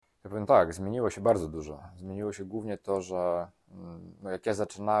Ja powiem tak, zmieniło się bardzo dużo. Zmieniło się głównie to, że jak ja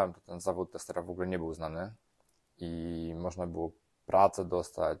zaczynałem, to ten zawód testera w ogóle nie był znany i można było pracę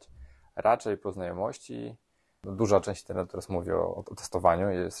dostać raczej po znajomości. No, duża część internetu teraz mówi o testowaniu.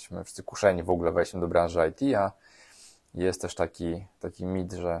 Jesteśmy wszyscy kuszeni w ogóle wejściem do branży IT, a jest też taki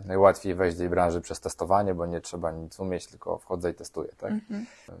mit, że najłatwiej wejść do tej branży przez testowanie, bo nie trzeba nic umieć, tylko wchodzę i testuję. Tak?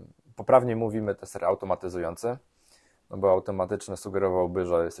 Poprawnie mówimy tester automatyzujący, no bo automatyczny sugerowałby,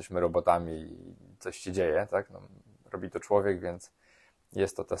 że jesteśmy robotami i coś się dzieje, tak? No, robi to człowiek, więc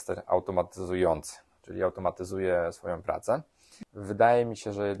jest to tester automatyzujący, czyli automatyzuje swoją pracę. Wydaje mi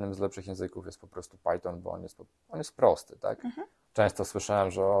się, że jednym z lepszych języków jest po prostu Python, bo on jest prosty, tak? Często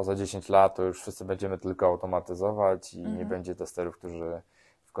słyszałem, że za 10 lat to już wszyscy będziemy tylko automatyzować i nie będzie testerów, którzy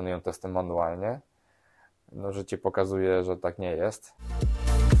wykonują testy manualnie. No, życie pokazuje, że tak nie jest.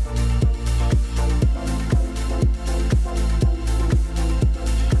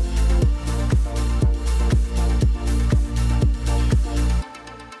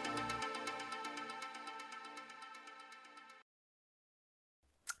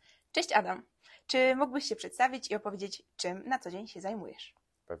 Cześć Adam, czy mógłbyś się przedstawić i opowiedzieć, czym na co dzień się zajmujesz?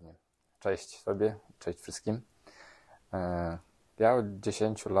 Pewnie. Cześć sobie, cześć wszystkim. Ja od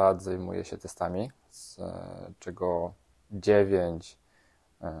 10 lat zajmuję się testami, z czego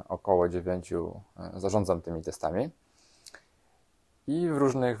około 9 zarządzam tymi testami. I w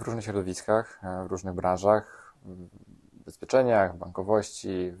różnych środowiskach, w różnych branżach, w ubezpieczeniach,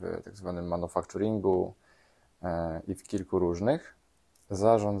 bankowości, w tak zwanym manufacturingu i w kilku różnych.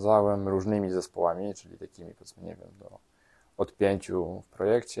 Zarządzałem różnymi zespołami, czyli takimi, powiedzmy, nie wiem, od 5 w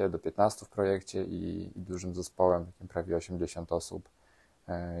projekcie do 15 w projekcie i dużym zespołem, takim prawie 80 osób,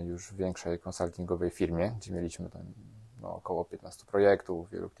 już w większej konsultingowej firmie, gdzie mieliśmy tam około 15 projektów,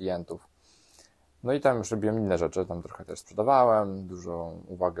 wielu klientów. No i tam już robiłem inne rzeczy, tam trochę też sprzedawałem, dużą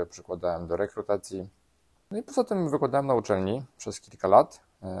uwagę przykładałem do rekrutacji. No i poza tym wykładałem na uczelni przez kilka lat,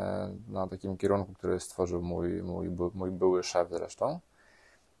 na takim kierunku, który stworzył mój były szef zresztą.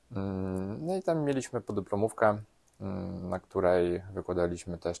 No i tam mieliśmy podyplomówkę, na której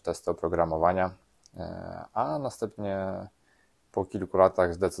wykładaliśmy też testy oprogramowania, a następnie po kilku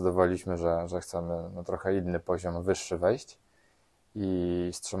latach zdecydowaliśmy, że chcemy na trochę inny poziom, wyższy wejść i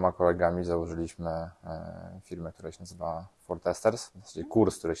z 3 kolegami założyliśmy firmę, która się nazywa ForTesters, w zasadzie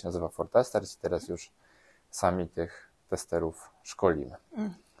kurs, który się nazywa ForTesters i teraz już sami tych testerów szkolimy.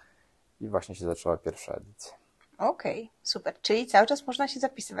 I właśnie się zaczęła pierwsza edycja. Okej, super. Czyli cały czas można się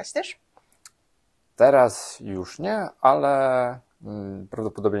zapisywać też? Teraz już nie, ale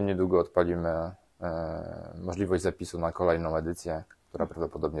prawdopodobnie niedługo odpalimy możliwość zapisu na kolejną edycję, która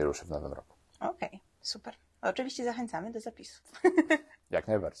prawdopodobnie ruszy w nowym roku. Okej, super. Oczywiście zachęcamy do zapisu. Jak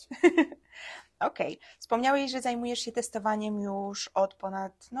najbardziej. Okej. Wspomniałeś, że zajmujesz się testowaniem już od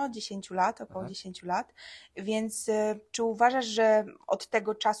ponad 10 lat, około 10 lat, więc czy uważasz, że od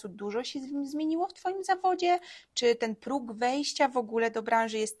tego czasu dużo się zmieniło w Twoim zawodzie? Czy ten próg wejścia w ogóle do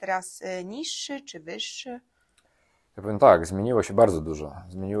branży jest teraz niższy czy wyższy? Ja powiem tak, zmieniło się bardzo dużo.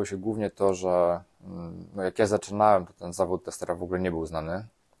 Zmieniło się głównie to, że jak ja zaczynałem, to ten zawód testera w ogóle nie był znany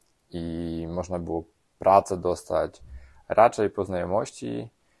i można było pracę dostać raczej po znajomości.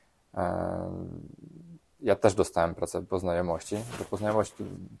 Ja też dostałem pracę po znajomości. Po znajomości to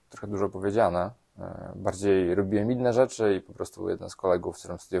trochę dużo powiedziane. Bardziej robiłem inne rzeczy i po prostu jeden z kolegów, z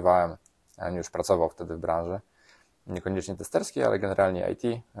którym studiowałem, on już pracował wtedy w branży. Niekoniecznie testerskiej, ale generalnie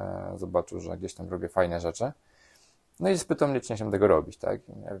IT. Zobaczył, że gdzieś tam robię fajne rzeczy. No i spytał mnie, czy nie chciałem tego robić, tak?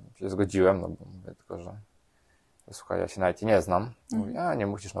 Ja się zgodziłem, no bo mówię tylko, że słuchaj, ja się na IT nie znam. Mówi, nie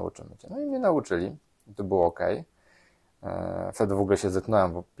musisz, nauczymy cię. No i mnie nauczyli. I to było okej. Wtedy w ogóle się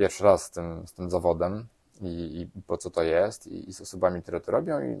zetknąłem pierwszy raz z tym zawodem i po co to jest i z osobami, które to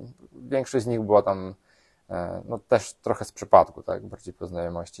robią i większość z nich była tam też trochę z przypadku, tak, bardziej po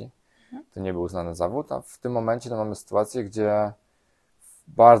znajomości. To nie był znany zawód, a w tym momencie mamy sytuację, gdzie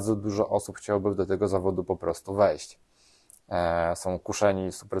bardzo dużo osób chciałoby do tego zawodu po prostu wejść. Są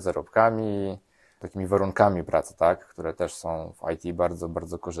kuszeni super zarobkami, takimi warunkami pracy, tak, które też są w IT bardzo,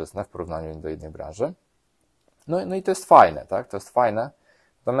 bardzo korzystne w porównaniu do innych branży. No i to jest fajne, tak? To jest fajne.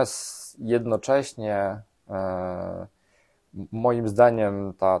 Natomiast jednocześnie moim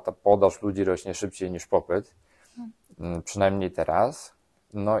zdaniem ta podaż ludzi rośnie szybciej niż popyt, przynajmniej teraz.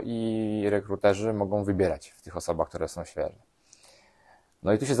 No i rekruterzy mogą wybierać w tych osobach, które są świeże.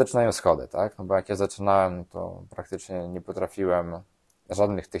 No i tu się zaczynają schody, tak? No bo jak ja zaczynałem, to praktycznie nie potrafiłem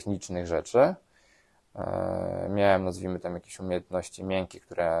żadnych technicznych rzeczy. Miałem, nazwijmy tam, jakieś umiejętności miękkie,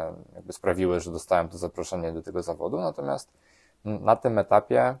 które jakby sprawiły, że dostałem to zaproszenie do tego zawodu, natomiast na tym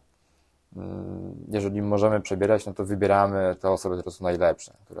etapie jeżeli możemy przebierać, no to wybieramy te osoby, które są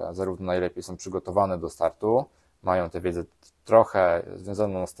najlepsze, które zarówno najlepiej są przygotowane do startu, mają tę wiedzę trochę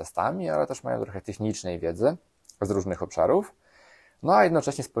związaną z testami, ale też mają trochę technicznej wiedzy z różnych obszarów, no a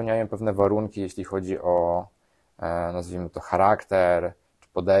jednocześnie spełniają pewne warunki, jeśli chodzi o, nazwijmy to, charakter, czy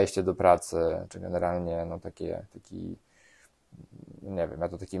podejście do pracy, czy generalnie no taki, nie wiem, ja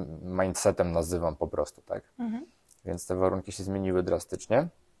to takim mindsetem nazywam po prostu, tak? Więc te warunki się zmieniły drastycznie.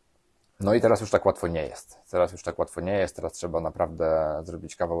 No i teraz już tak łatwo nie jest. Teraz trzeba naprawdę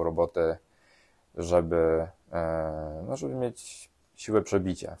zrobić kawał roboty, żeby mieć siłę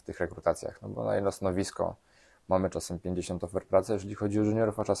przebicia w tych rekrutacjach. No bo na jedno stanowisko mamy czasem 50 ofert pracy, jeżeli chodzi o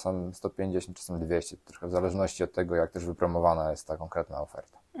juniorów, a czasem 150, czasem 200. Trochę w zależności od tego, jak też wypromowana jest ta konkretna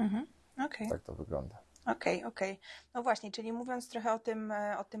oferta. Okay. Tak to wygląda. Okej. No właśnie, czyli mówiąc trochę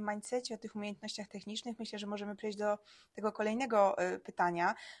o tym mindsetie, o tych umiejętnościach technicznych, myślę, że możemy przejść do tego kolejnego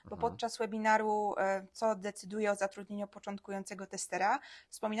pytania, bo podczas webinaru co decyduje o zatrudnieniu początkującego testera,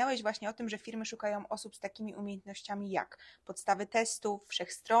 wspominałeś właśnie o tym, że firmy szukają osób z takimi umiejętnościami jak podstawy testów,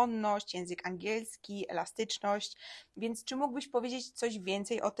 wszechstronność, język angielski, elastyczność, więc czy mógłbyś powiedzieć coś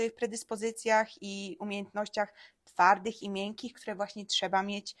więcej o tych predyspozycjach i umiejętnościach twardych i miękkich, które właśnie trzeba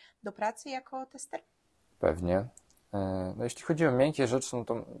mieć do pracy jako tester? Pewnie. No jeśli chodzi o miękkie rzeczy, no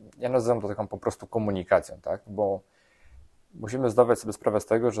to ja nazywam to taką po prostu komunikacją, tak? Bo musimy zdawać sobie sprawę z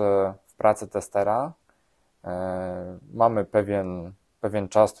tego, że w pracy testera mamy pewien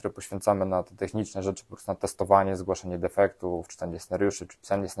czas, który poświęcamy na te techniczne rzeczy, po prostu na testowanie, zgłaszanie defektów, czytanie scenariuszy, czy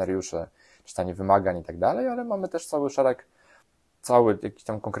pisanie scenariuszy, czytanie wymagań i tak dalej, ale mamy też cały jakiś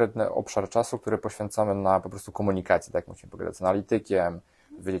tam konkretny obszar czasu, który poświęcamy na po prostu komunikację, tak? Musimy pogadać z analitykiem,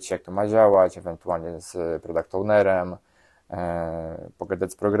 wiedzieć, jak to ma działać, ewentualnie z product ownerem,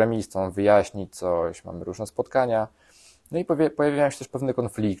 pogadać z programistą, wyjaśnić coś, mamy różne spotkania. No i pojawiają się też pewne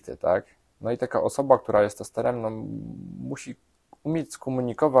konflikty, tak? No i taka osoba, która jest testerem, no, musi umieć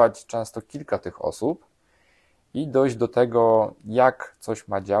skomunikować często kilka tych osób i dojść do tego, jak coś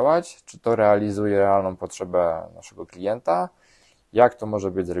ma działać, czy to realizuje realną potrzebę naszego klienta, jak to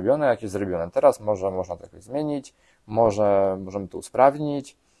może być zrobione, jak jest zrobione teraz, może można to jakoś zmienić, możemy to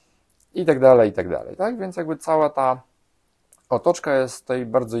usprawnić i tak dalej, tak? Więc jakby cała ta otoczka jest tutaj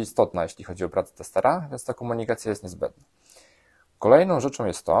bardzo istotna, jeśli chodzi o pracę testera, więc ta komunikacja jest niezbędna. Kolejną rzeczą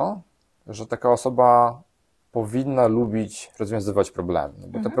jest to, że taka osoba powinna lubić rozwiązywać problemy, no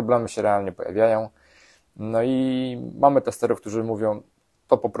bo te problemy się realnie pojawiają. No i mamy testerów, którzy mówią,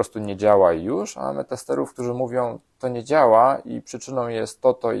 to po prostu nie działa i już, a mamy testerów, którzy mówią, to nie działa i przyczyną jest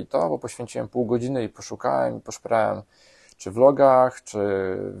to i to, bo poświęciłem pół godziny i poszukałem, i poszperałem czy w logach, czy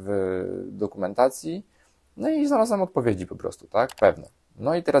w dokumentacji, no i znalazłem odpowiedzi po prostu, tak, pewne.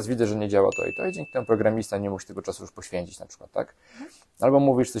 No i teraz widzę, że nie działa to i dzięki temu programista nie musi tego czasu już poświęcić na przykład, tak? Albo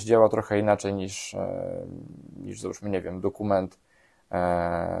mówisz, coś działa trochę inaczej niż załóżmy, nie wiem, dokument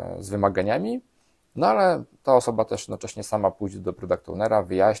z wymaganiami, no ale ta osoba też jednocześnie sama pójdzie do product ownera,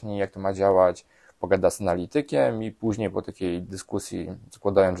 wyjaśni, jak to ma działać, pogada z analitykiem i później po takiej dyskusji,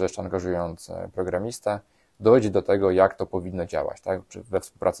 zakładając, że jeszcze angażując programistę, dojdzie do tego, jak to powinno działać, tak? We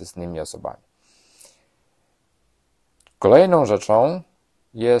współpracy z innymi osobami. Kolejną rzeczą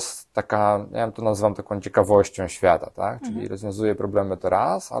jest taka, ja to nazywam taką ciekawością świata, tak? Czyli rozwiązuje problemy to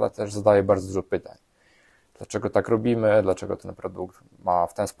raz, ale też zadaje bardzo dużo pytań. Dlaczego tak robimy? Dlaczego ten produkt ma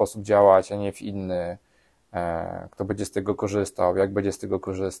w ten sposób działać, a nie w inny? Kto będzie z tego korzystał? Jak będzie z tego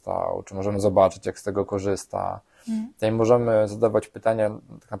korzystał? Czy możemy zobaczyć, jak z tego korzysta? Tutaj możemy zadawać pytania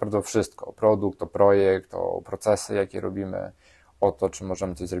tak naprawdę o wszystko. O produkt, o projekt, o procesy, jakie robimy, o to, czy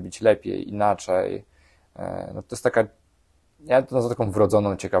możemy coś zrobić lepiej, inaczej. No to jest taka, ja to nazywam taką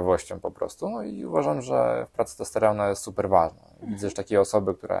wrodzoną ciekawością po prostu. No i uważam, że w pracy testera ona jest super ważna. Widzę też takie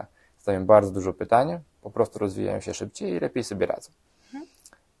osoby, które zadają bardzo dużo pytań, po prostu rozwijają się szybciej i lepiej sobie radzą.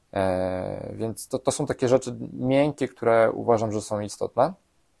 Więc to są takie rzeczy miękkie, które uważam, że są istotne.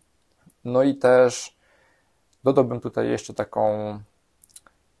 No i też dodałbym tutaj jeszcze taką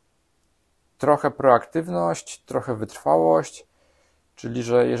trochę proaktywność, trochę wytrwałość, czyli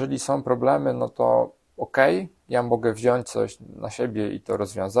że jeżeli są problemy, no to okej, ja mogę wziąć coś na siebie i to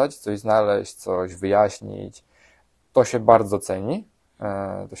rozwiązać, coś znaleźć, coś wyjaśnić. To się bardzo ceni.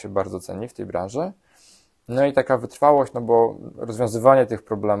 W tej branży. No i taka wytrwałość, no bo rozwiązywanie tych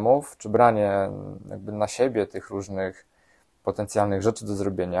problemów, czy branie jakby na siebie tych różnych potencjalnych rzeczy do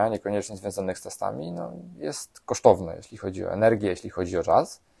zrobienia, niekoniecznie związanych z testami, no jest kosztowne, jeśli chodzi o energię, jeśli chodzi o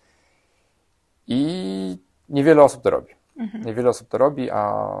czas. I niewiele osób to robi. Niewiele osób to robi,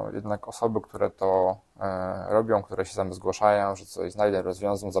 a jednak osoby, które to robią, które się same zgłaszają, że coś znajdę,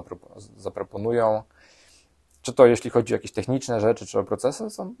 rozwiążą, zaproponują, czy to jeśli chodzi o jakieś techniczne rzeczy, czy o procesy,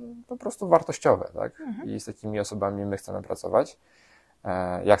 są po prostu wartościowe, tak? I z takimi osobami my chcemy pracować.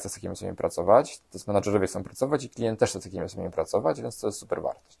 Ja chcę z takimi osobami pracować, to jest menadżerowie chcą pracować i klient też chce z takimi osobami pracować, więc to jest super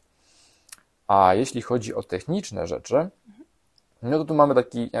wartość. A jeśli chodzi o techniczne rzeczy, no to tu mamy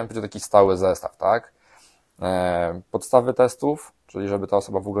taki, ja bym powiedział, taki stały zestaw, tak? Podstawy testów, czyli żeby ta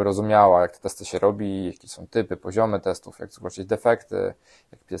osoba w ogóle rozumiała, jak te testy się robi, jakie są typy, poziomy testów, jak zobaczyć defekty,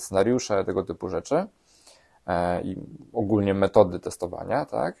 jak pisać scenariusze, tego typu rzeczy i ogólnie metody testowania,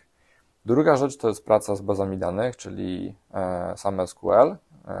 tak? Druga rzecz to jest praca z bazami danych, czyli sam SQL,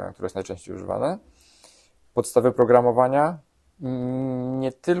 który jest najczęściej używany. Podstawy programowania,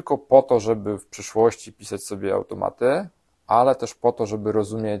 nie tylko po to, żeby w przyszłości pisać sobie automaty, ale też po to, żeby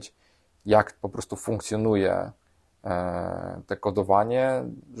rozumieć, jak po prostu funkcjonuje te kodowanie,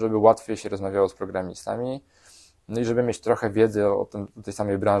 żeby łatwiej się rozmawiało z programistami, no i żeby mieć trochę wiedzy o tej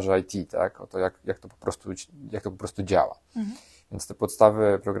samej branży IT, tak? O to, jak to po prostu działa. Więc te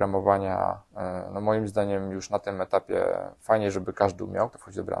podstawy programowania, no moim zdaniem już na tym etapie fajnie, żeby każdy umiał, kto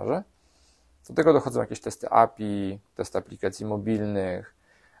wchodzi do branży. Do tego dochodzą jakieś testy API, testy aplikacji mobilnych,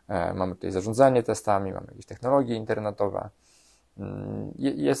 mamy tutaj zarządzanie testami, mamy jakieś technologie internetowe.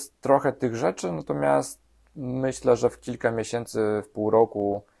 Jest trochę tych rzeczy, natomiast myślę, że w kilka miesięcy, w pół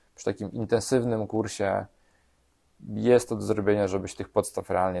roku, przy takim intensywnym kursie jest to do zrobienia, żeby się tych podstaw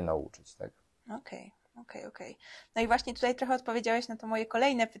realnie nauczyć, tak? Okej. No i właśnie tutaj trochę odpowiedziałeś na to moje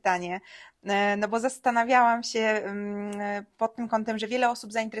kolejne pytanie, no bo zastanawiałam się pod tym kątem, że wiele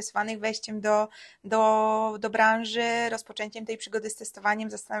osób zainteresowanych wejściem do branży, rozpoczęciem tej przygody z testowaniem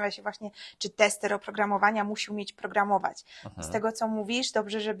zastanawia się właśnie, czy tester oprogramowania musi umieć programować. Z tego, co mówisz,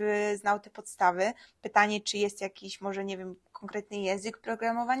 dobrze, żeby znał te podstawy. Pytanie, czy jest jakiś, może nie wiem, konkretny język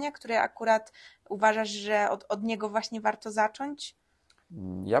programowania, który akurat uważasz, że od niego właśnie warto zacząć?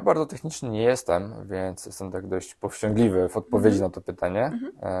 Ja bardzo techniczny nie jestem, więc jestem tak dość powściągliwy w odpowiedzi na to pytanie.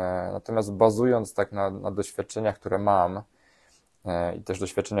 Natomiast bazując tak na doświadczeniach, które mam i też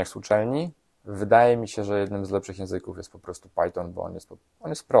doświadczeniach z uczelni, wydaje mi się, że jednym z lepszych języków jest po prostu Python, bo on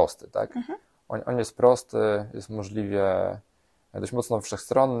jest prosty, tak? On jest prosty, jest możliwie dość mocno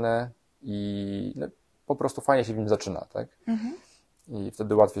wszechstronny i no, po prostu fajnie się w nim zaczyna, tak? I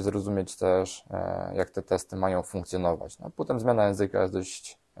wtedy łatwiej zrozumieć też, jak te testy mają funkcjonować. No, potem zmiana języka jest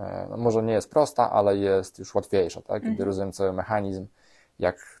dość, no, może nie jest prosta, ale jest już łatwiejsza, tak? Kiedy rozumiem cały mechanizm,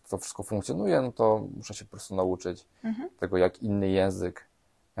 jak to wszystko funkcjonuje, no to muszę się po prostu nauczyć tego, jak inny język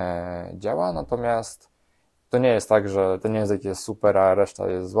działa. Natomiast to nie jest tak, że ten język jest super, a reszta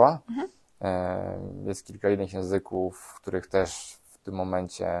jest zła. Jest kilka innych języków, w których też w tym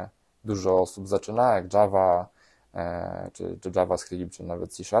momencie dużo osób zaczyna, jak Java, czy JavaScript, czy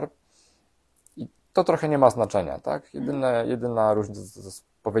nawet C#. I to trochę nie ma znaczenia, tak? Jedyna różnica to jest,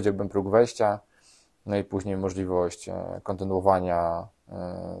 powiedziałbym, próg wejścia, no i później możliwość kontynuowania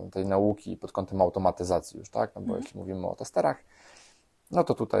tej nauki pod kątem automatyzacji już, tak? No bo jeśli mówimy o testerach, no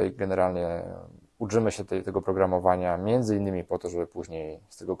to tutaj generalnie uczymy się tego programowania między innymi po to, żeby później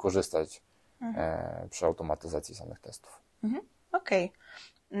z tego korzystać przy automatyzacji samych testów. Okej.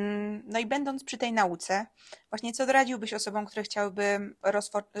 No i będąc przy tej nauce, właśnie co doradziłbyś osobom, które chciałyby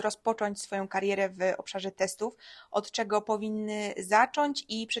rozpocząć swoją karierę w obszarze testów, od czego powinny zacząć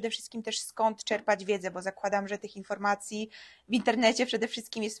i przede wszystkim też skąd czerpać wiedzę, bo zakładam, że tych informacji w internecie przede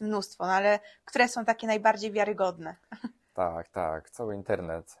wszystkim jest mnóstwo, no ale które są takie najbardziej wiarygodne? Tak. Cały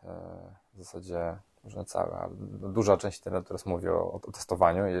internet, w zasadzie, może nie cały, ale duża część internetu teraz mówi o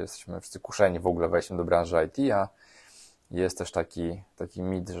testowaniu i jesteśmy wszyscy kuszeni w ogóle wejściem do branży IT, a jest też taki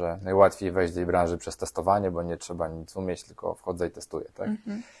mit, że najłatwiej wejść do tej branży przez testowanie, bo nie trzeba nic umieć, tylko wchodzę i testuję, tak?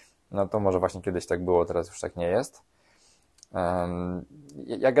 No to może właśnie kiedyś tak było, teraz już tak nie jest.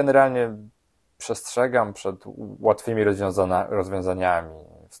 Ja generalnie przestrzegam przed łatwymi rozwiązaniami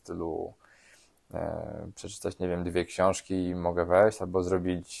w stylu przeczytać, nie wiem, 2 książki i mogę wejść, albo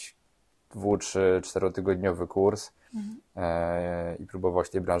zrobić 2-, 3-, 4-tygodniowy kurs i próbować w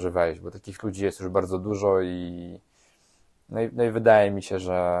tej branży wejść, bo takich ludzi jest już bardzo dużo no i wydaje mi się,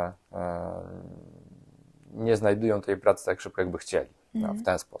 że nie znajdują tej pracy tak szybko, jakby chcieli. No, w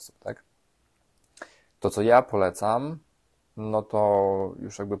ten sposób, tak? To, co ja polecam, no to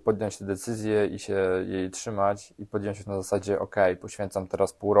już jakby podjąć tę decyzję i się jej trzymać i podjąć się na zasadzie, poświęcam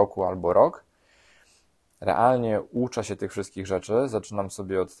teraz pół roku albo rok. Realnie uczę się tych wszystkich rzeczy, zaczynam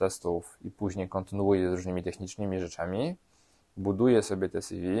sobie od testów i później kontynuuję z różnymi technicznymi rzeczami, buduję sobie te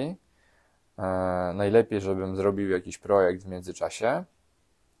CV. Najlepiej, żebym zrobił jakiś projekt w międzyczasie,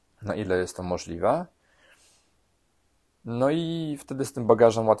 na ile jest to możliwe. No i wtedy z tym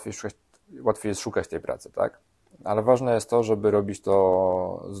bagażem łatwiej jest szukać tej pracy, tak? Ale ważne jest to, żeby robić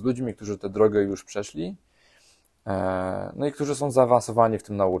to z ludźmi, którzy tę drogę już przeszli No i którzy są zaawansowani w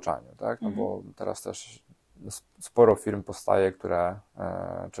tym nauczaniu, tak? No bo teraz też sporo firm powstaje, które,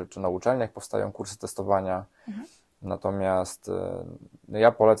 czy na uczelniach powstają kursy testowania. Natomiast no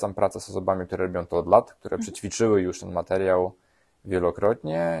ja polecam pracę z osobami, które robią to od lat, które przećwiczyły już ten materiał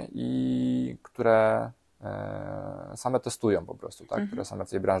wielokrotnie i które same testują po prostu, tak? Które same w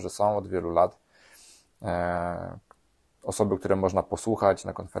tej branży są od wielu lat. Osoby, które można posłuchać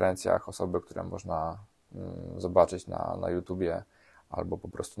na konferencjach, osoby, które można zobaczyć na YouTubie albo po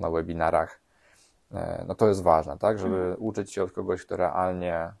prostu na webinarach. No to jest ważne, tak? Żeby uczyć się od kogoś, kto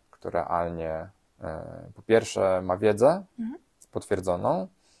realnie po pierwsze ma wiedzę potwierdzoną,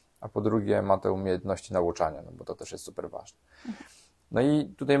 a po drugie ma te umiejętności nauczania, no bo to też jest super ważne. No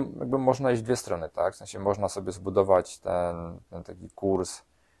i tutaj jakby można iść w dwie strony, tak? W sensie można sobie zbudować ten taki kurs,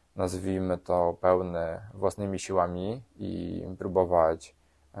 nazwijmy to pełny, własnymi siłami i próbować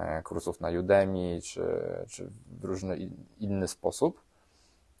kursów na Udemy czy w różny inny sposób,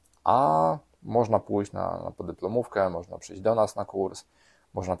 a można pójść na podyplomówkę, można przyjść do nas na kurs,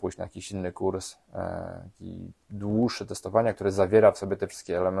 można pójść na jakiś inny kurs, taki dłuższy testowania, który zawiera w sobie te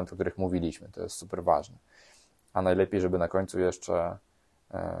wszystkie elementy, o których mówiliśmy. To jest super ważne. A najlepiej, żeby na końcu jeszcze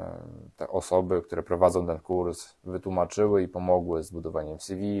te osoby, które prowadzą ten kurs, wytłumaczyły i pomogły z budowaniem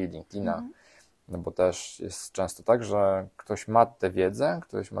CV, LinkedIna, no bo też jest często tak, że ktoś ma tę wiedzę,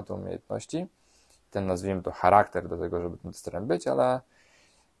 ktoś ma te umiejętności, ten nazwijmy to charakter do tego, żeby tym testerem być, ale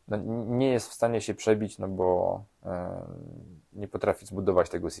no nie jest w stanie się przebić, no bo nie potrafi zbudować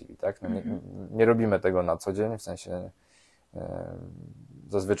tego CV, tak? No nie robimy tego na co dzień, w sensie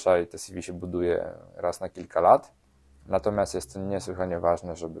zazwyczaj te CV się buduje raz na kilka lat, natomiast jest to niesłychanie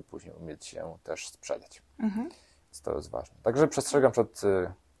ważne, żeby później umieć się też sprzedać. Więc to jest ważne. Także przestrzegam przed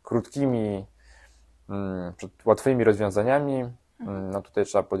krótkimi, przed łatwymi rozwiązaniami. No tutaj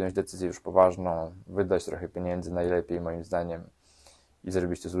trzeba podjąć decyzję już poważną, wydać trochę pieniędzy, najlepiej moim zdaniem, i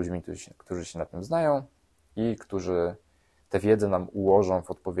zrobić to z ludźmi, którzy się na tym znają i którzy tę wiedzę nam ułożą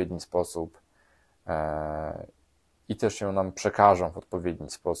w odpowiedni sposób i też ją nam przekażą w odpowiedni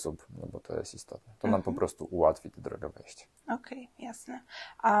sposób, no bo to jest istotne. To nam po prostu ułatwi tę drogę wejścia. Okej, jasne.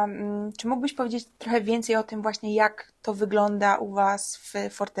 A czy mógłbyś powiedzieć trochę więcej o tym właśnie, jak to wygląda u Was w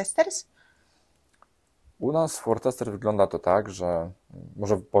Fortesters? U nas w Fortester wygląda to tak, że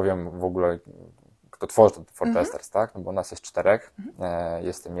może powiem w ogóle, kto tworzy ten Fortesters, tak? No bo nas jest 4.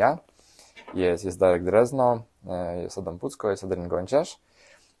 Jestem ja, jest Darek Drezno, jest Adam Pucko, jest Adrian Gonciarz.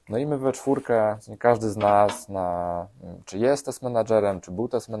 No i my we czwórkę, każdy z nas czy jest test managerem, czy był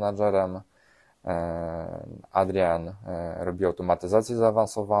test managerem. Adrian robi automatyzację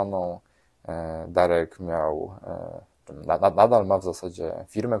zaawansowaną, Darek miał, nadal ma w zasadzie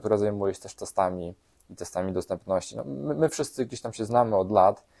firmę, która zajmuje się też testami i testami dostępności. No, my wszyscy gdzieś tam się znamy od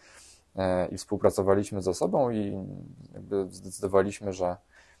lat i współpracowaliśmy ze sobą i jakby zdecydowaliśmy, że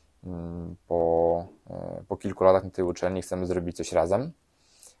po kilku latach na tej uczelni chcemy zrobić coś razem,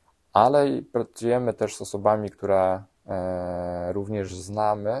 ale pracujemy też z osobami, które również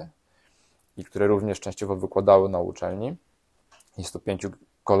znamy i które również częściowo wykładały na uczelni. Jest to 5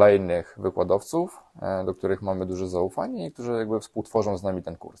 kolejnych wykładowców, do których mamy duże zaufanie i którzy jakby współtworzą z nami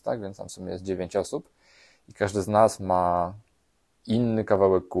ten kurs, tak? Więc tam w sumie jest 9 osób i każdy z nas ma inny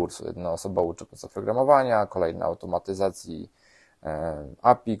kawałek kursu. Jedna osoba uczy podstaw programowania, kolejna automatyzacji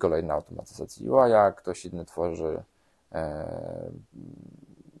API, kolejna automatyzacji UI, ktoś inny tworzy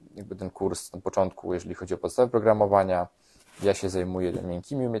jakby ten kurs na początku, jeżeli chodzi o podstawy programowania. Ja się zajmuję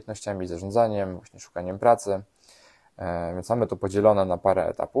miękkimi umiejętnościami, zarządzaniem, właśnie szukaniem pracy. Więc mamy to podzielone na parę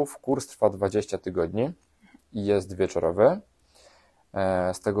etapów. Kurs trwa 20 tygodni i jest wieczorowy.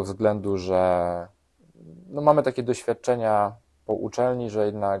 Z tego względu, że no mamy takie doświadczenia po uczelni, że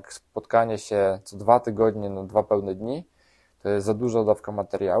jednak spotkanie się co 2 tygodnie na 2 pełne dni to jest za duża dawka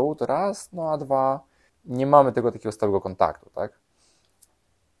materiału, to raz, no a 2, nie mamy tego takiego stałego kontaktu, tak?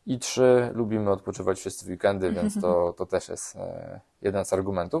 I 3, lubimy odpoczywać wszyscy w weekendy, więc to też jest jeden z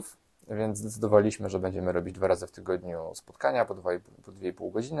argumentów. Więc zdecydowaliśmy, że będziemy robić 2 razy w tygodniu spotkania po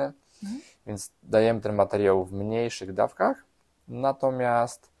 2,5 godziny. Więc dajemy ten materiał w mniejszych dawkach,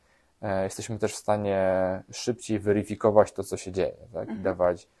 natomiast jesteśmy też w stanie szybciej weryfikować to, co się dzieje, tak? I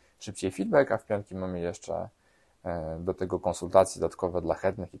dawać szybciej feedback, a w piątki mamy jeszcze do tego konsultacje dodatkowe dla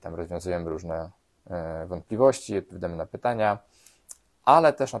chętnych i tam rozwiązujemy różne wątpliwości, odpowiadamy na pytania,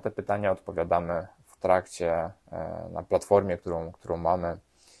 ale też na te pytania odpowiadamy w trakcie na platformie, którą mamy.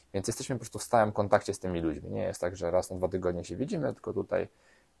 Więc jesteśmy po prostu w stałym kontakcie z tymi ludźmi. Nie jest tak, że raz na 2 tygodnie się widzimy, tylko tutaj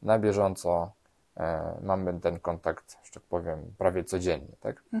na bieżąco mamy ten kontakt, że tak powiem, prawie codziennie,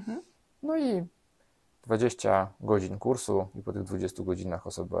 tak? No i 20 godzin kursu i po tych 20 godzinach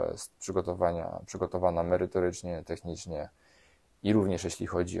osoba jest przygotowana merytorycznie, technicznie i również jeśli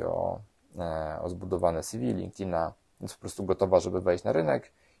chodzi o zbudowane CV, LinkedIna, jest po prostu gotowa, żeby wejść na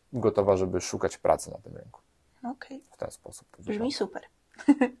rynek i gotowa, żeby szukać pracy na tym rynku. Okej. W ten sposób. Brzmi super.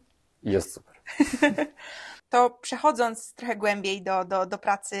 I jest super. To przechodząc trochę głębiej do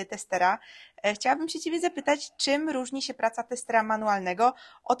pracy testera, chciałabym się Ciebie zapytać, czym różni się praca testera manualnego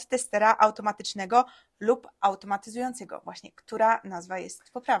od testera automatycznego lub automatyzującego? Właśnie, która nazwa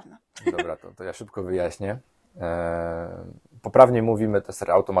jest poprawna? Dobra, to ja szybko wyjaśnię. Poprawnie mówimy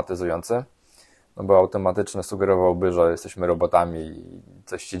tester automatyzujący, no bo automatyczny sugerowałby, że jesteśmy robotami i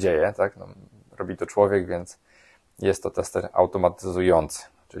coś się dzieje, tak? No, robi to człowiek, więc jest to tester automatyzujący,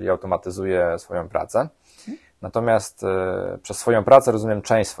 czyli automatyzuje swoją pracę. Natomiast przez swoją pracę rozumiem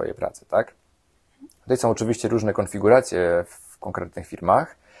część swojej pracy, tak? Tutaj są oczywiście różne konfiguracje w konkretnych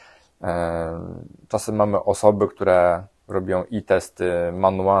firmach. Czasem mamy osoby, które robią i testy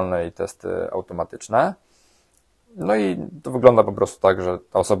manualne, i testy automatyczne. No i to wygląda po prostu tak, że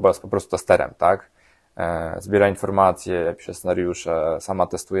ta osoba jest po prostu testerem, tak? Zbiera informacje, pisze scenariusze, sama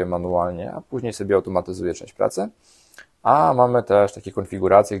testuje manualnie, a później sobie automatyzuje część pracy. A mamy też takie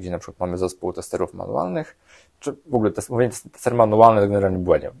konfiguracje, gdzie na przykład mamy zespół testerów manualnych, czy w ogóle mówienie tester manualny to generalnie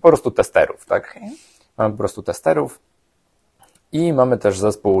błędnie, po prostu testerów, tak? Okay. Mamy po prostu testerów i mamy też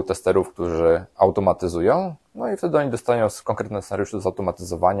zespół testerów, którzy automatyzują, no i wtedy oni dostają konkretne scenariusze do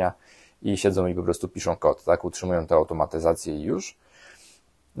zautomatyzowania i siedzą i po prostu piszą kod, tak? Utrzymują tę automatyzację i już.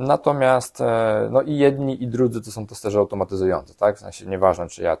 Natomiast no i jedni i drudzy to są testerzy automatyzujący, tak? W sensie nieważne,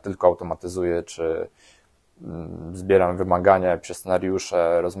 czy ja tylko automatyzuję, czy zbieram wymagania, piszę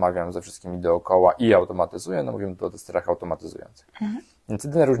scenariusze, rozmawiam ze wszystkimi dookoła i automatyzuję, no mówimy tu o testerach automatyzujących. Więc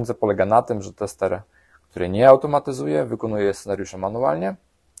jedyna różnica polega na tym, że tester, który nie automatyzuje, wykonuje scenariusze manualnie,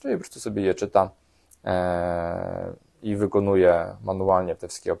 czyli po prostu sobie je czyta i wykonuje manualnie te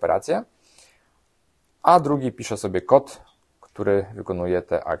wszystkie operacje, a drugi pisze sobie kod, który wykonuje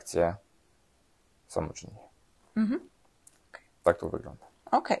te akcje samoczynnie. Tak to wygląda.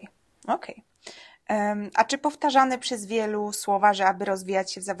 Okej. A czy powtarzane przez wielu słowa, że aby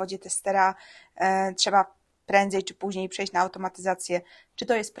rozwijać się w zawodzie testera, trzeba prędzej czy później przejść na automatyzację? Czy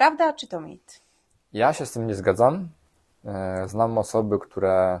to jest prawda, czy to mit? Ja się z tym nie zgadzam. Znam osoby,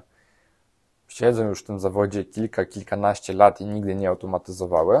 które siedzą już w tym zawodzie kilkanaście lat i nigdy nie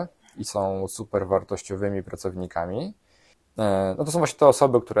automatyzowały i są super wartościowymi pracownikami. No to są właśnie te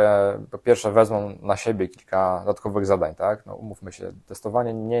osoby, które po pierwsze wezmą na siebie kilka dodatkowych zadań, tak? No umówmy się,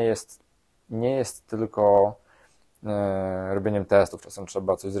 testowanie nie jest tylko robieniem testów. Czasem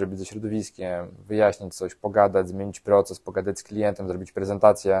trzeba coś zrobić ze środowiskiem, wyjaśnić coś, pogadać, zmienić proces, pogadać z klientem, zrobić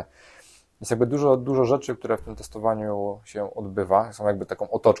prezentację. Jest jakby dużo rzeczy, które w tym testowaniu się odbywa, są jakby taką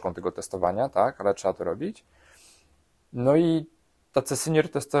otoczką tego testowania, tak? Ale trzeba to robić. No i tacy senior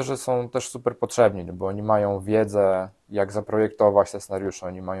testerzy są też super potrzebni, no bo oni mają wiedzę, jak zaprojektować te scenariusze,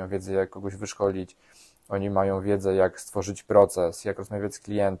 oni mają wiedzę, jak kogoś wyszkolić, oni mają wiedzę, jak stworzyć proces, jak rozmawiać z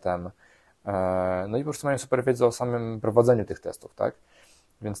klientem, no i po prostu mają super wiedzę o samym prowadzeniu tych testów, tak?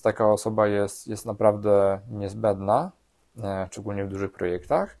 Więc taka osoba jest naprawdę niezbędna, szczególnie w dużych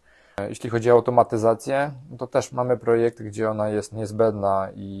projektach. Jeśli chodzi o automatyzację, to też mamy projekty, gdzie ona jest niezbędna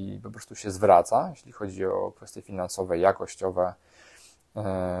i po prostu się zwraca, jeśli chodzi o kwestie finansowe, jakościowe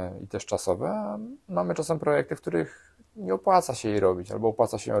i też czasowe. Mamy czasem projekty, w których nie opłaca się jej robić, albo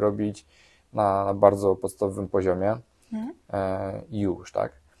opłaca się ją robić na bardzo podstawowym poziomie i już,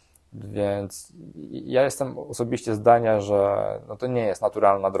 tak? Więc ja jestem osobiście zdania, że no to nie jest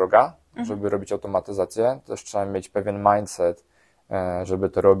naturalna droga, żeby robić automatyzację. Też trzeba mieć pewien mindset, żeby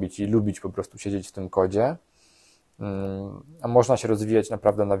to robić i lubić po prostu siedzieć w tym kodzie. A można się rozwijać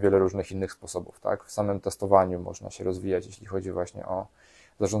naprawdę na wiele różnych innych sposobów, tak? W samym testowaniu można się rozwijać, jeśli chodzi właśnie o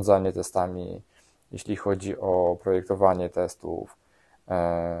zarządzanie testami, jeśli chodzi o projektowanie testów.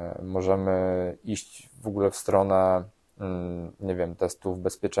 Możemy iść w ogóle w stronę, nie wiem, testów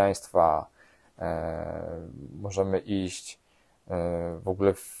bezpieczeństwa, możemy iść w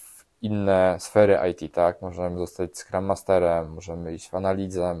ogóle w inne sfery IT, tak? Możemy zostać Scrum Masterem, możemy iść w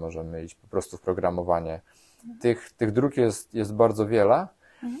analizę, możemy iść po prostu w programowanie. Tych dróg jest bardzo wiele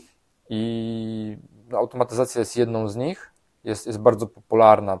i no, automatyzacja jest jedną z nich. Jest bardzo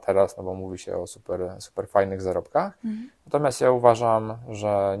popularna teraz, no bo mówi się o super fajnych zarobkach. Natomiast ja uważam,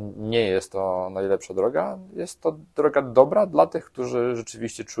 że nie jest to najlepsza droga. Jest to droga dobra dla tych, którzy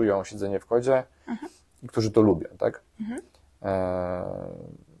rzeczywiście czują siedzenie w kodzie i którzy to lubią, tak?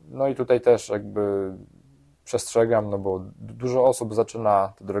 No i tutaj też jakby przestrzegam, no bo dużo osób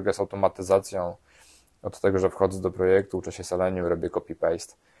zaczyna tę drogę z automatyzacją od tego, że wchodzę do projektu, uczę się Selenium, robię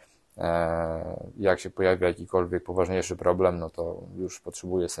copy-paste. Jak się pojawia jakikolwiek poważniejszy problem, no to już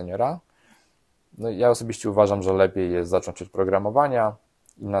potrzebuje seniora. No ja osobiście uważam, że lepiej jest zacząć od programowania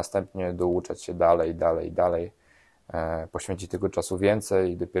i następnie douczać się dalej, poświęcić tego czasu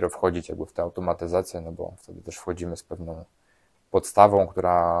więcej i dopiero wchodzić jakby w tę automatyzację, no bo wtedy też wchodzimy z pewną podstawą,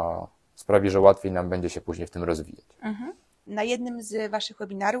 która sprawi, że łatwiej nam będzie się później w tym rozwijać. Na jednym z waszych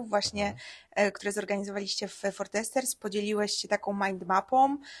webinarów właśnie, które zorganizowaliście w Fortesters, podzieliłeś się taką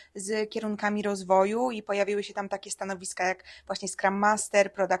mindmapą z kierunkami rozwoju i pojawiły się tam takie stanowiska jak właśnie Scrum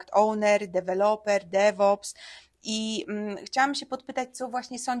Master, Product Owner, Developer, DevOps. I chciałam się podpytać, co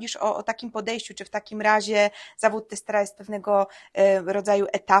właśnie sądzisz o takim podejściu, czy w takim razie zawód testera jest pewnego rodzaju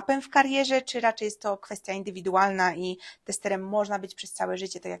etapem w karierze, czy raczej jest to kwestia indywidualna i testerem można być przez całe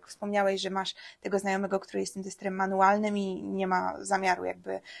życie, tak jak wspomniałeś, że masz tego znajomego, który jest tym testerem manualnym i nie ma zamiaru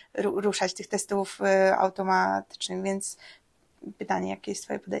jakby ruszać tych testów automatycznych, więc pytanie, jakie jest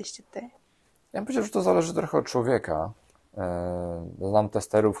twoje podejście tutaj? Ja myślę, że to zależy trochę od człowieka. Znam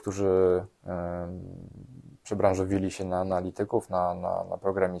testerów, którzy przebranżowili się na analityków, na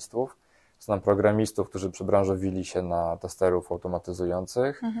programistów. Znam programistów, którzy przebranżowili się na testerów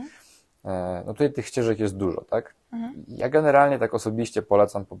automatyzujących. No tutaj tych ścieżek jest dużo, tak? Ja generalnie tak osobiście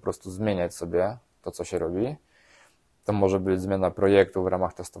polecam po prostu zmieniać sobie to, co się robi. To może być zmiana projektu w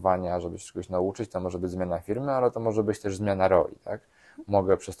ramach testowania, żeby się czegoś nauczyć, to może być zmiana firmy, ale to może być też zmiana roli, tak?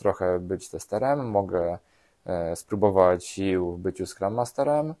 Mogę przez trochę być testerem, mogę spróbować sił w byciu Scrum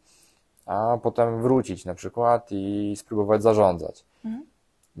Masterem, a potem wrócić na przykład i spróbować zarządzać.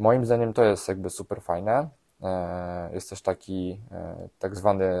 Moim zdaniem to jest jakby super fajne. Jest też taki tak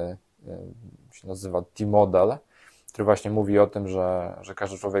zwany, się nazywa T-model, który właśnie mówi o tym, że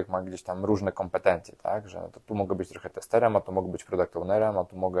każdy człowiek ma gdzieś tam różne kompetencje, tak? Że to tu mogę być trochę testerem, a tu mogę być product ownerem, a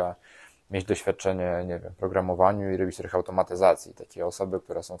tu mogę mieć doświadczenie, nie wiem, w programowaniu i robić trochę automatyzacji. Takie osoby,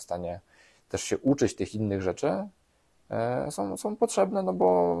 które są w stanie też się uczyć tych innych rzeczy, są potrzebne, no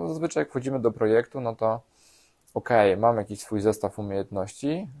bo zazwyczaj jak wchodzimy do projektu, no to mam jakiś swój zestaw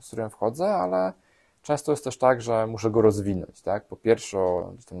umiejętności, z którym wchodzę, ale często jest też tak, że muszę go rozwinąć, tak? Po pierwsze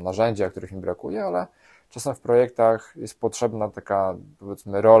o tym narzędzia, których mi brakuje, ale czasem w projektach jest potrzebna taka,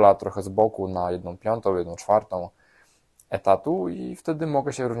 powiedzmy, rola trochę z boku na 1/5, 1/4 etatu i wtedy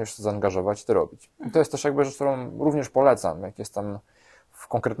mogę się również zaangażować i to robić. I to jest też jakby rzecz, którą również polecam, jak jestem w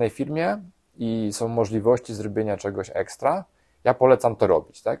konkretnej firmie i są możliwości zrobienia czegoś ekstra, ja polecam to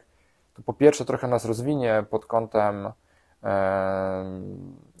robić, tak? To po pierwsze trochę nas rozwinie pod kątem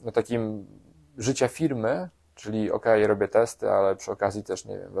no takim życia firmy, czyli robię testy, ale przy okazji też,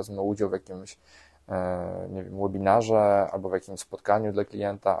 nie wiem, wezmę udział w jakimś nie wiem, webinarze, albo w jakimś spotkaniu dla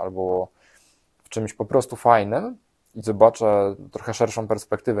klienta, albo w czymś po prostu fajnym i zobaczę trochę szerszą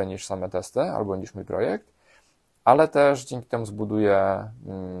perspektywę niż same testy, albo niż mój projekt, ale też dzięki temu zbuduję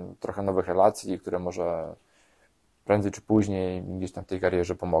trochę nowych relacji, które może prędzej czy później mi gdzieś tam w tej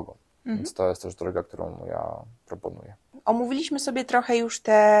karierze pomogą. Więc to jest też droga, którą ja proponuję. Omówiliśmy sobie trochę już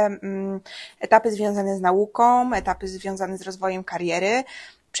te etapy związane z nauką, etapy związane z rozwojem kariery.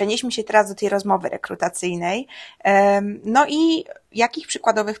 Przenieśmy się teraz do tej rozmowy rekrutacyjnej. No i jakich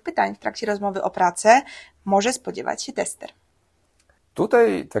przykładowych pytań w trakcie rozmowy o pracę może spodziewać się tester?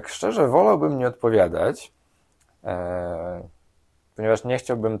 Tutaj tak szczerze wolałbym nie odpowiadać, ponieważ nie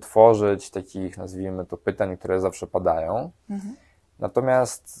chciałbym tworzyć takich, nazwijmy to, pytań, które zawsze padają.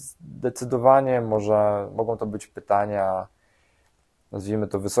 Natomiast zdecydowanie mogą to być pytania, nazwijmy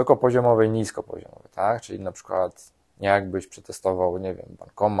to, wysokopoziomowe i niskopoziomowe, tak? Czyli na przykład jak byś przetestował, nie wiem,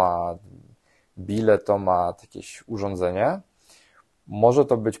 bankomat, biletomat, jakieś urządzenie. Może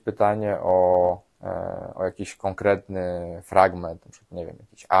to być pytanie o jakiś konkretny fragment, na przykład, nie wiem,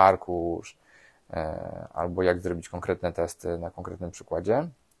 jakiś arkusz, albo jak zrobić konkretne testy na konkretnym przykładzie.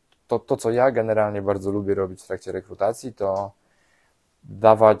 To, co ja generalnie bardzo lubię robić w trakcie rekrutacji, to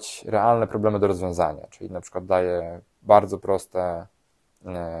dawać realne problemy do rozwiązania, czyli na przykład daję bardzo proste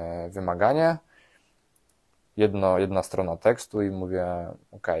wymaganie, jedna strona tekstu i mówię,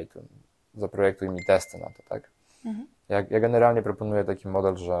 to zaprojektuj mi testy na to, tak? Ja generalnie proponuję taki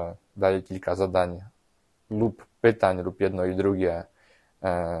model, że daję kilka zadań lub pytań, lub jedno i drugie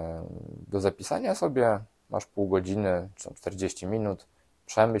do zapisania sobie, masz pół godziny, czy 40 minut,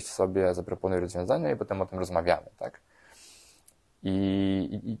 przemyśl sobie, zaproponuj rozwiązanie i potem o tym rozmawiamy, tak?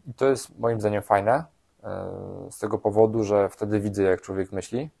 I to jest moim zdaniem fajne, z tego powodu, że wtedy widzę, jak człowiek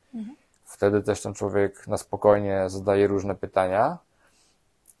myśli, wtedy też ten człowiek na spokojnie zadaje różne pytania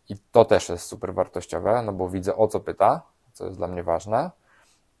i to też jest super wartościowe, no bo widzę, o co pyta, co jest dla mnie ważne.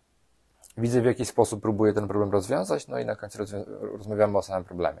 Widzę, w jaki sposób próbuje ten problem rozwiązać, no i na końcu rozmawiamy o samym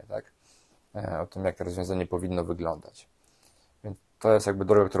problemie, tak? O tym, jak to rozwiązanie powinno wyglądać. Więc to jest jakby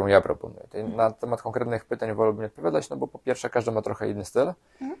droga, którą ja proponuję. Na temat konkretnych pytań wolałbym nie odpowiadać, no bo po pierwsze każdy ma trochę inny styl.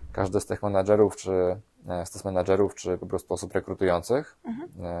 Każdy z tych menadżerów, czy z tych menadżerów, czy po prostu osób rekrutujących.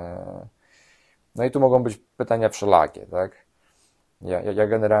 No i tu mogą być pytania wszelakie, tak? Ja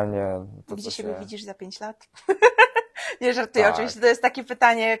generalnie... Gdzie siebie widzisz za 5 lat? Nie żartuję, tak. Oczywiście to jest takie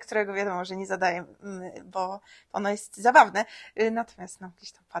pytanie, którego wiadomo, że nie zadaję, bo ono jest zabawne, natomiast no,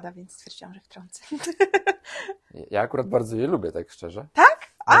 gdzieś to pada, więc stwierdziłam, że wtrącę. Ja akurat bardzo je lubię, tak szczerze. Tak?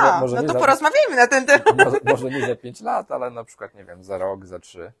 Może no to porozmawiajmy na ten temat. Może nie za 5 lat, ale na przykład, nie wiem, za rok, za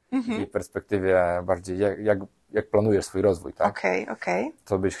 3 i w perspektywie bardziej, jak planujesz swój rozwój, tak? Okej.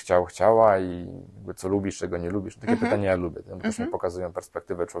 Co byś chciała i jakby co lubisz, czego nie lubisz. Takie pytania ja lubię, to też mi pokazują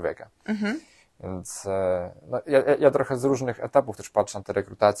perspektywę człowieka. Więc no, ja trochę z różnych etapów też patrzę na te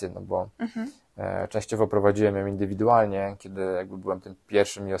rekrutacje, no bo częściowo prowadziłem ją indywidualnie, kiedy jakby byłem tym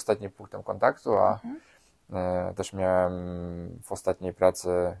pierwszym i ostatnim punktem kontaktu, a też miałem w ostatniej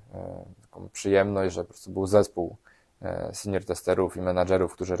pracy taką przyjemność, że po prostu był zespół senior testerów i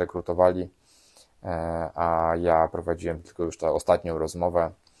menadżerów, którzy rekrutowali, a ja prowadziłem tylko już tę ostatnią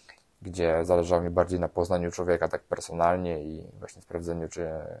rozmowę, gdzie zależało mi bardziej na poznaniu człowieka tak personalnie i właśnie sprawdzeniu, czy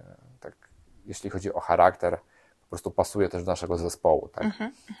tak, jeśli chodzi o charakter, po prostu pasuje też do naszego zespołu, tak?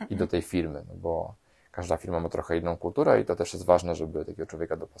 I do tej firmy, no bo każda firma ma trochę inną kulturę i to też jest ważne, żeby takiego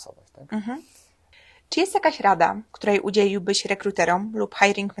człowieka dopasować, tak? Czy jest jakaś rada, której udzieliłbyś rekruterom lub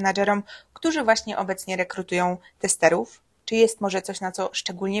hiring managerom, którzy właśnie obecnie rekrutują testerów? Czy jest może coś, na co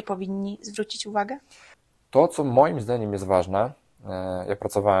szczególnie powinni zwrócić uwagę? To, co moim zdaniem jest ważne, ja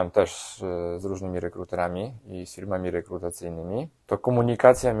pracowałem też z różnymi rekruterami i z firmami rekrutacyjnymi, to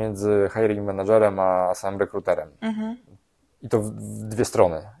komunikacja między hiring managerem a samym rekruterem. I to w dwie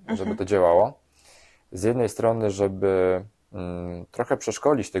strony, żeby to działało. Z jednej strony, żeby trochę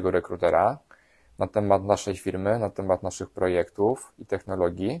przeszkolić tego rekrutera na temat naszej firmy, na temat naszych projektów i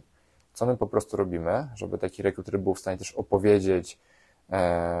technologii, co my po prostu robimy, żeby taki rekruter był w stanie też opowiedzieć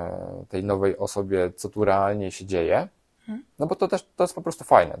tej nowej osobie, co tu realnie się dzieje. No bo to jest po prostu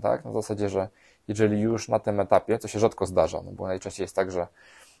fajne, tak? Na zasadzie, że jeżeli już na tym etapie, co się rzadko zdarza, no bo najczęściej jest tak, że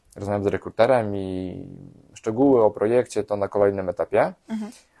rozmawiam z rekruterem i szczegóły o projekcie to na kolejnym etapie,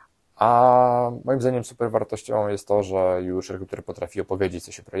 a moim zdaniem super wartością jest to, że już rekruter potrafi opowiedzieć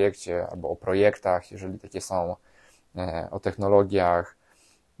coś o projekcie albo o projektach, jeżeli takie są, o technologiach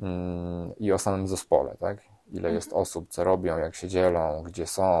i o samym zespole, tak? Ile jest osób, co robią, jak się dzielą, gdzie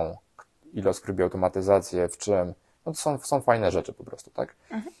są, ile osób robi automatyzację, w czym. No to są fajne rzeczy po prostu, tak?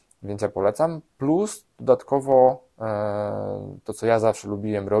 Więc ja polecam. Plus dodatkowo to, co ja zawsze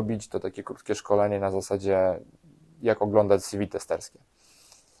lubiłem robić, to takie krótkie szkolenie na zasadzie, jak oglądać CV testerskie.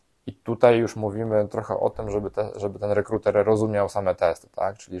 I tutaj już mówimy trochę o tym, żeby ten rekruter rozumiał same testy,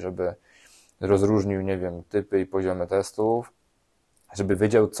 tak? Czyli żeby rozróżnił, nie wiem, typy i poziomy testów, żeby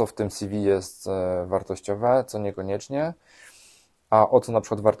wiedział, co w tym CV jest wartościowe, co niekoniecznie, a o co na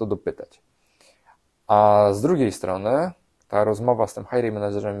przykład warto dopytać. A z drugiej strony ta rozmowa z tym hiring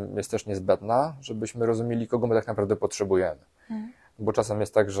managerem jest też niezbędna, żebyśmy rozumieli, kogo my tak naprawdę potrzebujemy. Bo czasem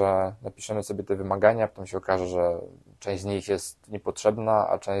jest tak, że napiszemy sobie te wymagania, potem się okaże, że część z nich jest niepotrzebna,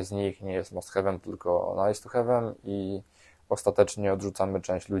 a część z nich nie jest must have'em, tylko nice to have'em i ostatecznie odrzucamy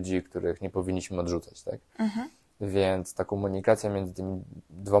część ludzi, których nie powinniśmy odrzucać, tak? Więc ta komunikacja między tymi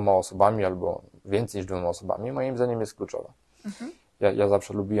dwoma osobami albo więcej niż dwoma osobami moim zdaniem jest kluczowa. Ja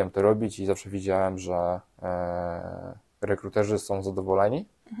zawsze lubiłem to robić i zawsze widziałem, że rekruterzy są zadowoleni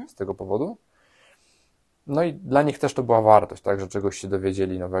z tego powodu. No i dla nich też to była wartość, tak, że czegoś się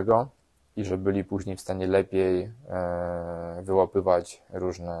dowiedzieli nowego i że byli później w stanie lepiej wyłapywać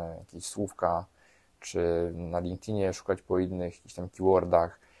różne jakieś słówka, czy na LinkedInie szukać po innych jakichś tam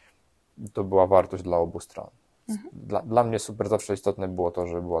keywordach. To była wartość dla obu stron. Dla mnie super zawsze istotne było to,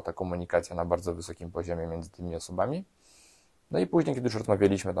 że była ta komunikacja na bardzo wysokim poziomie między tymi osobami. No i później, kiedy już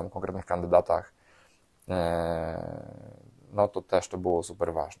rozmawialiśmy tam o konkretnych kandydatach, no to też to było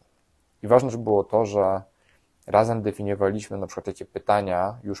super ważne. I ważne, że było to, że razem definiowaliśmy na przykład, jakie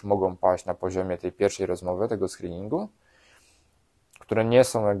pytania już mogą paść na poziomie tej pierwszej rozmowy, tego screeningu, które nie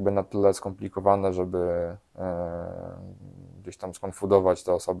są jakby na tyle skomplikowane, żeby gdzieś tam skonfudować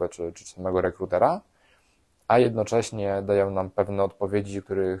tę osobę czy samego rekrutera, a jednocześnie dają nam pewne odpowiedzi,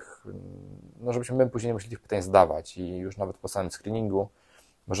 których, no żebyśmy my później nie musieli tych pytań zdawać i już nawet po samym screeningu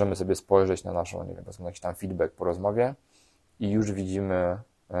możemy sobie spojrzeć na naszą, nie wiem, jakiś tam feedback po rozmowie i już widzimy,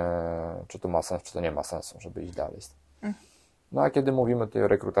 czy to ma sens, czy to nie ma sensu, żeby iść dalej. No a kiedy mówimy tutaj o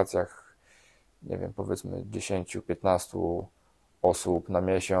rekrutacjach, nie wiem, powiedzmy 10-15 osób na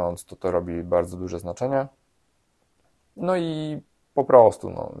miesiąc, to robi bardzo duże znaczenie. No i po prostu,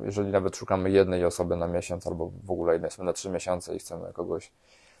 no, jeżeli nawet szukamy jednej osoby na miesiąc, albo w ogóle jednej osoby na 3 miesiące i chcemy kogoś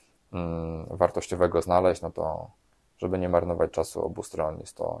wartościowego znaleźć, no to żeby nie marnować czasu obu stron,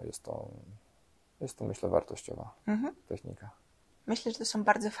 jest to myślę wartościowa technika. Myślę, że to są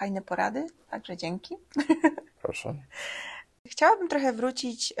bardzo fajne porady, także dzięki. Proszę. Chciałabym trochę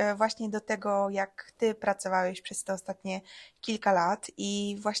wrócić właśnie do tego, jak ty pracowałeś przez te ostatnie kilka lat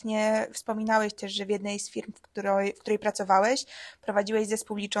i właśnie wspominałeś też, że w jednej z firm, w której pracowałeś, prowadziłeś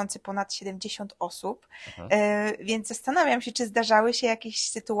zespół liczący ponad 70 osób, więc zastanawiam się, czy zdarzały się jakieś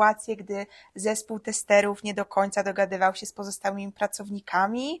sytuacje, gdy zespół testerów nie do końca dogadywał się z pozostałymi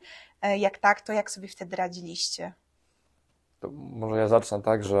pracownikami. Jak tak, to jak sobie wtedy radziliście? To może ja zacznę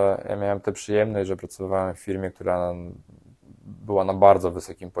tak, że ja miałem tę przyjemność, że pracowałem w firmie, która była na bardzo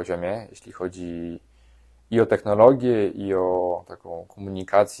wysokim poziomie, jeśli chodzi i o technologię, i o taką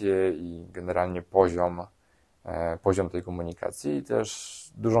komunikację, i generalnie poziom tej komunikacji. I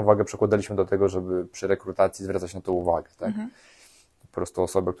też dużą wagę przykładaliśmy do tego, żeby przy rekrutacji zwracać na to uwagę. Tak? Po prostu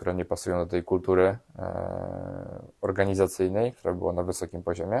osoby, które nie pasują do tej kultury organizacyjnej, która była na wysokim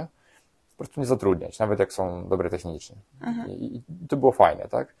poziomie, po prostu nie zatrudniać, nawet jak są dobre technicznie. I to było fajne,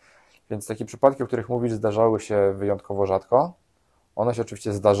 tak? Więc takie przypadki, o których mówisz, zdarzały się wyjątkowo rzadko. One się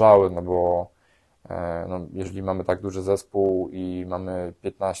oczywiście zdarzały, no bo jeżeli mamy tak duży zespół i mamy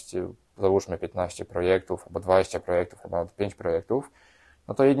 15 projektów, albo 20 projektów, albo nawet 5 projektów,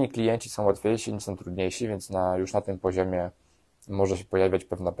 no to jedni klienci są łatwiejsi, inni są trudniejsi, więc już na tym poziomie może się pojawiać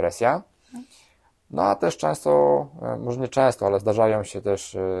pewna presja. No a też często, może nie często, ale zdarzają się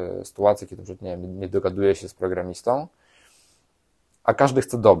też sytuacje, kiedy nie dogaduję się z programistą, a każdy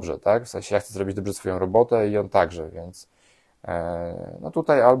chce dobrze, tak? W sensie ja chcę zrobić dobrze swoją robotę i on także, więc no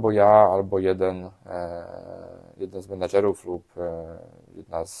tutaj albo ja, albo jeden z menadżerów lub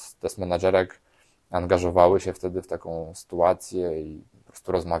jedna z test menadżerek angażowały się wtedy w taką sytuację i po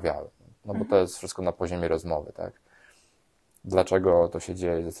prostu rozmawiały. No bo to jest wszystko na poziomie rozmowy, tak? Dlaczego to się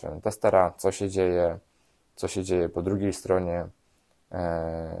dzieje ze strony testera, co się dzieje po drugiej stronie,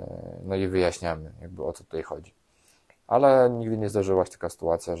 no i wyjaśniamy jakby o co tutaj chodzi. Ale nigdy nie zdarzyła się taka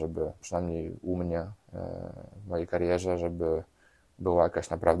sytuacja, żeby przynajmniej u mnie w mojej karierze, żeby była jakaś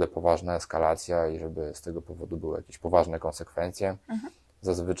naprawdę poważna eskalacja i żeby z tego powodu były jakieś poważne konsekwencje.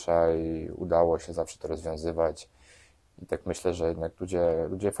 Zazwyczaj udało się zawsze to rozwiązywać i tak myślę, że jednak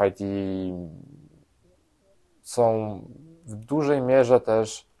ludzie w IT są w dużej mierze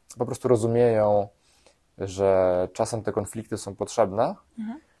też po prostu rozumieją, że czasem te konflikty są potrzebne,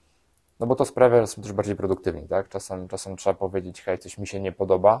 no bo to sprawia, że są też bardziej produktywni, tak? Czasem trzeba powiedzieć, hej, coś mi się nie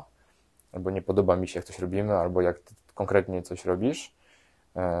podoba, albo nie podoba mi się, jak coś robimy, albo jak ty konkretnie coś robisz.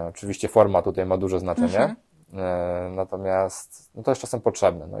 Oczywiście forma tutaj ma duże znaczenie, natomiast no to jest czasem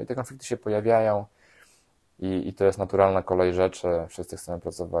potrzebne. No i te konflikty się pojawiają i to jest naturalna kolej rzeczy. Wszyscy chcemy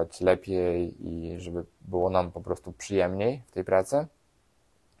pracować lepiej i żeby było nam po prostu przyjemniej w tej pracy.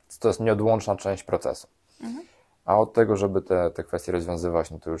 To jest nieodłączna część procesu. A od tego, żeby te kwestie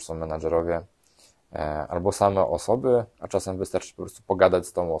rozwiązywać, no to już są menadżerowie albo same osoby, a czasem wystarczy po prostu pogadać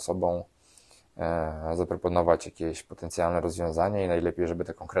z tą osobą, zaproponować jakieś potencjalne rozwiązanie i najlepiej, żeby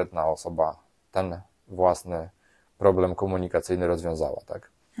ta konkretna osoba ten własny problem komunikacyjny rozwiązała, tak?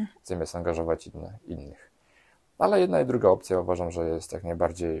 Zamiast angażować innych. Ale jedna i druga opcja uważam, że jest jak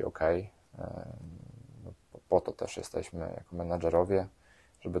najbardziej okej. Po to też jesteśmy jako menadżerowie,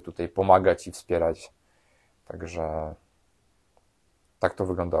 żeby tutaj pomagać i wspierać. Także tak to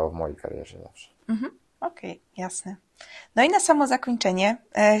wyglądało w mojej karierze zawsze. Okej, jasne. No i na samo zakończenie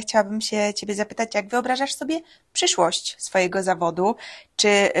chciałabym się Ciebie zapytać, jak wyobrażasz sobie przyszłość swojego zawodu?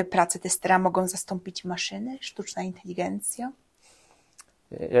 Czy pracę testera mogą zastąpić maszyny, sztuczna inteligencja?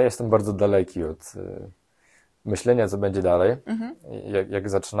 Ja jestem bardzo daleki od myślenia, co będzie dalej. Jak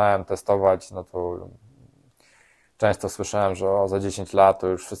zaczynałem testować, no to często słyszałem, że za 10 lat to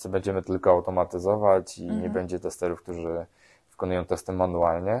już wszyscy będziemy tylko automatyzować i nie będzie testerów, którzy wykonują testy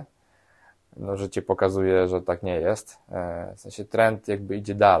manualnie. No, życie pokazuje, że tak nie jest. W sensie trend jakby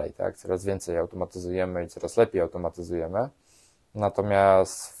idzie dalej, tak? Coraz więcej automatyzujemy i coraz lepiej automatyzujemy.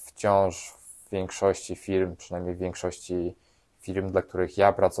 Natomiast wciąż w większości firm, przynajmniej w większości firm, dla których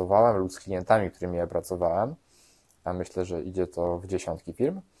ja pracowałem lub z klientami, którymi ja pracowałem, a myślę, że idzie to w dziesiątki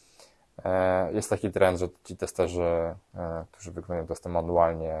firm, jest taki trend, że ci testerzy, którzy wykonują testy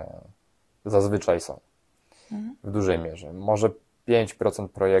manualnie, zazwyczaj są w dużej mierze. Może 5%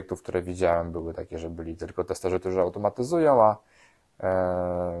 projektów, które widziałem, były takie, że byli tylko testerzy, którzy automatyzują, a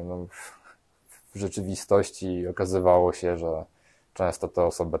no, w rzeczywistości okazywało się, że często te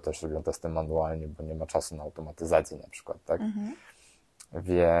osoby też robią testy manualnie, bo nie ma czasu na automatyzację na przykład, tak?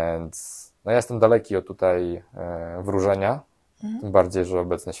 Więc no ja jestem daleki od tutaj wróżenia, Tym bardziej, że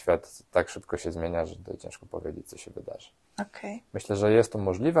obecny świat tak szybko się zmienia, że tutaj ciężko powiedzieć, co się wydarzy. Okej. Myślę, że jest to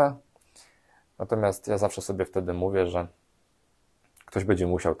możliwe, natomiast ja zawsze sobie wtedy mówię, że ktoś będzie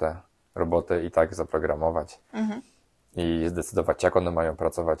musiał te roboty i tak zaprogramować i zdecydować, jak one mają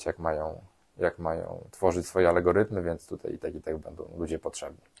pracować, jak mają tworzyć swoje algorytmy, więc tutaj i tak będą ludzie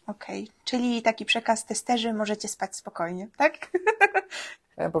potrzebni. Okej. Czyli taki przekaz, testerzy, możecie spać spokojnie, tak?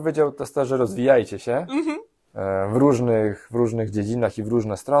 Ja bym powiedział, testerzy, rozwijajcie się w różnych dziedzinach i w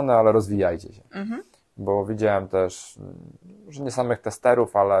różne strony, ale rozwijajcie się. Bo widziałem też, że nie samych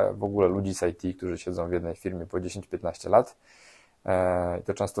testerów, ale w ogóle ludzi z IT, którzy siedzą w jednej firmie po 10-15 lat. I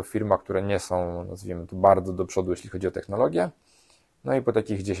to często w firmach, które nie są, nazwijmy to, bardzo do przodu, jeśli chodzi o technologię. No i po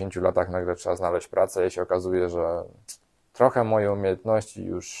takich 10 latach nagle trzeba znaleźć pracę i się okazuje, że trochę moje umiejętności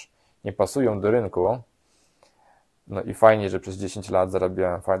już nie pasują do rynku. No i fajnie, że przez 10 lat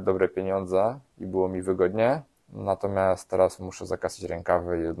zarabiałem dobre pieniądze i było mi wygodnie. Natomiast teraz muszę zakasać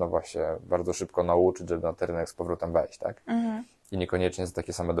rękawy i od nowa się bardzo szybko nauczyć, żeby na ten rynek z powrotem wejść, tak? I niekoniecznie za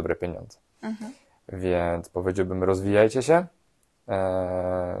takie same dobre pieniądze. Więc powiedziałbym, rozwijajcie się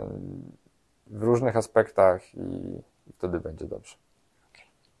w różnych aspektach i wtedy będzie dobrze.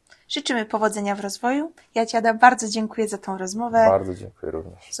 Życzymy powodzenia w rozwoju. Ja Ci, Adam, bardzo dziękuję za tą rozmowę. Bardzo dziękuję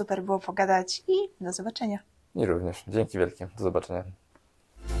również. Super było pogadać i do zobaczenia. I również. Dzięki wielkie. Do zobaczenia.